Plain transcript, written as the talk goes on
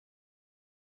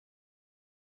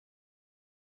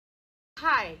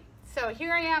Hi, so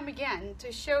here I am again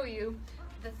to show you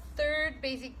the third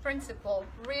basic principle,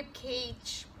 rib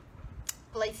cage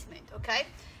placement, okay?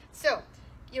 So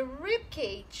your rib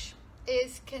cage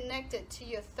is connected to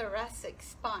your thoracic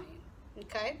spine,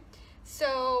 okay?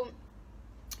 So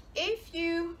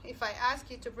if I ask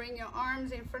you to bring your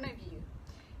arms in front of you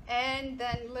and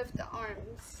then lift the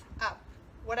arms up,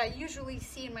 what I usually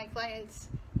see in my clients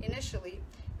initially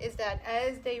is that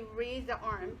as they raise the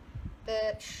arm,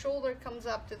 the shoulder comes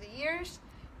up to the ears,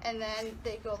 and then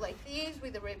they go like these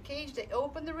with the rib cage. They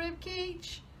open the rib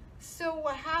cage. So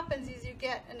what happens is you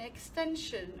get an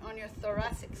extension on your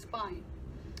thoracic spine.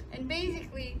 And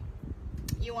basically,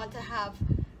 you want to have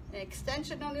an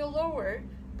extension on your lower,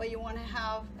 but you want to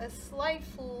have a slight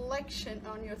flexion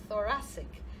on your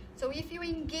thoracic. So if you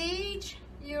engage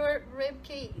your rib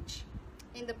cage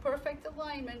in the perfect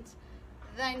alignment,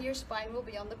 then your spine will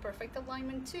be on the perfect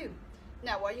alignment too.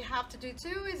 Now what you have to do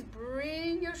too is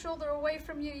bring your shoulder away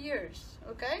from your ears,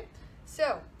 okay?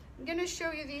 So I'm gonna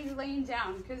show you these laying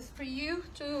down because for you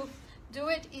to do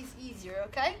it is easier,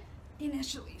 okay?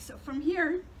 Initially, so from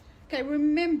here, okay,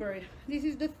 remember, this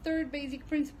is the third basic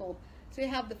principle. So you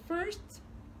have the first,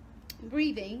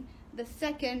 breathing, the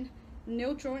second,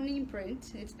 neutral and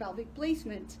imprint, it's pelvic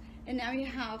placement, and now you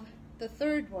have the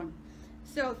third one.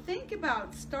 So think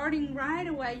about starting right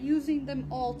away using them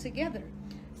all together.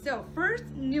 So first,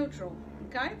 neutral,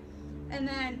 okay? And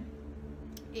then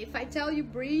if I tell you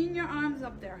bring your arms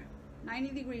up there,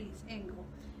 90 degrees angle,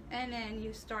 and then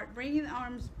you start bringing the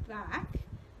arms back,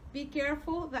 be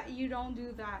careful that you don't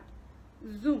do that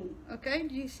zoom, okay?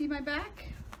 Do you see my back?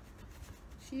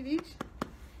 See these?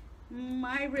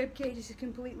 My rib cage is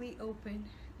completely open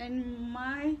and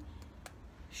my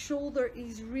shoulder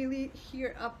is really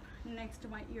here up next to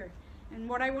my ear. And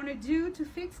what I want to do to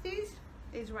fix these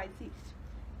is right these.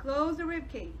 Close the rib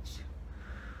cage.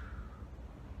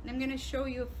 And I'm going to show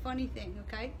you a funny thing,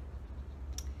 okay?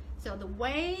 So the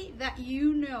way that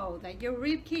you know that your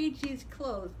rib cage is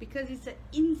closed, because it's an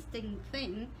instinct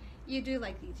thing, you do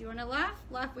like these. You want to laugh?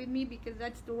 Laugh with me because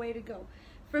that's the way to go.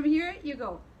 From here, you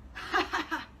go, ha ha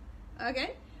ha.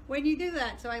 Okay? When you do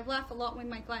that, so I laugh a lot with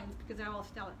my clients because I always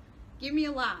tell them, give me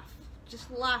a laugh. Just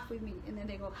laugh with me. And then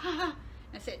they go, ha ha.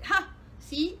 I said, ha.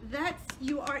 See, that's,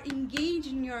 you are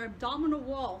engaging your abdominal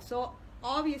wall. So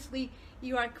obviously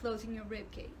you are closing your rib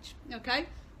cage, okay?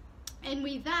 And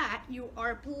with that, you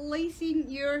are placing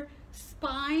your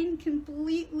spine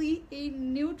completely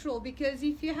in neutral, because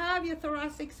if you have your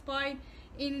thoracic spine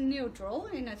in neutral,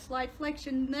 in a slight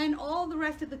flexion, then all the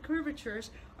rest of the curvatures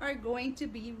are going to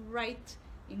be right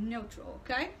in neutral,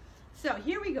 okay? So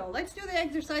here we go. Let's do the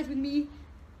exercise with me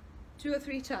 2 or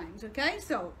 3 times, okay?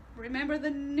 So remember the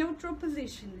neutral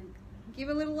position. Give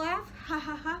a little laugh, ha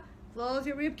ha ha. Close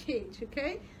your rib cage,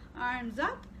 okay? Arms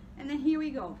up, and then here we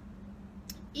go.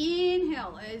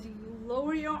 Inhale as you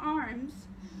lower your arms.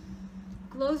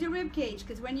 Close your rib cage,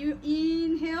 because when you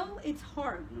inhale, it's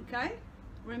hard, okay?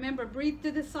 Remember, breathe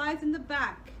to the sides and the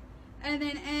back. And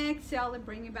then exhale and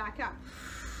bring it back up.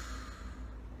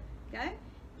 Okay?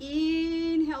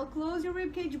 Inhale, close your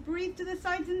rib cage, breathe to the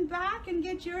sides and back, and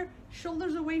get your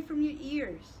shoulders away from your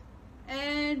ears.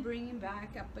 And bring it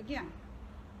back up again.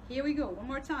 Here we go, one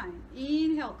more time.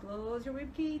 Inhale, close your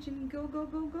rib cage, and go, go,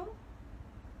 go, go.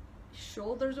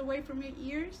 Shoulders away from your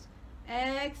ears.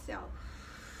 Exhale.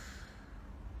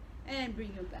 And bring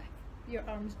it back. Your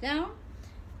arms down.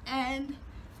 And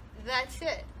that's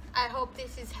it. I hope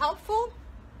this is helpful.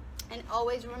 And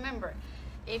always remember,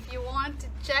 if you want to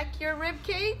check your rib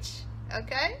cage,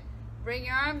 okay, bring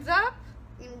your arms up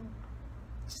and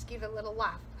just give a little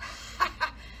laugh.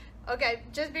 Okay,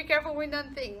 just be careful with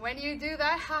one thing. When you do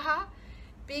that, haha,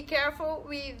 be careful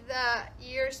with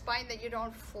your spine that you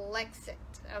don't flex it,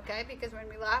 okay? Because when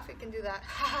we laugh, we can do that,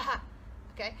 ha.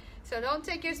 Okay? So don't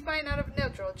take your spine out of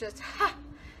neutral, just ha,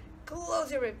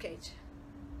 close your rib cage.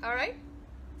 All right?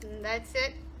 And that's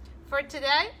it for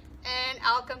today, and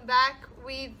I'll come back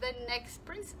with the next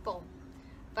principle.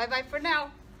 Bye-bye for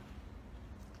now.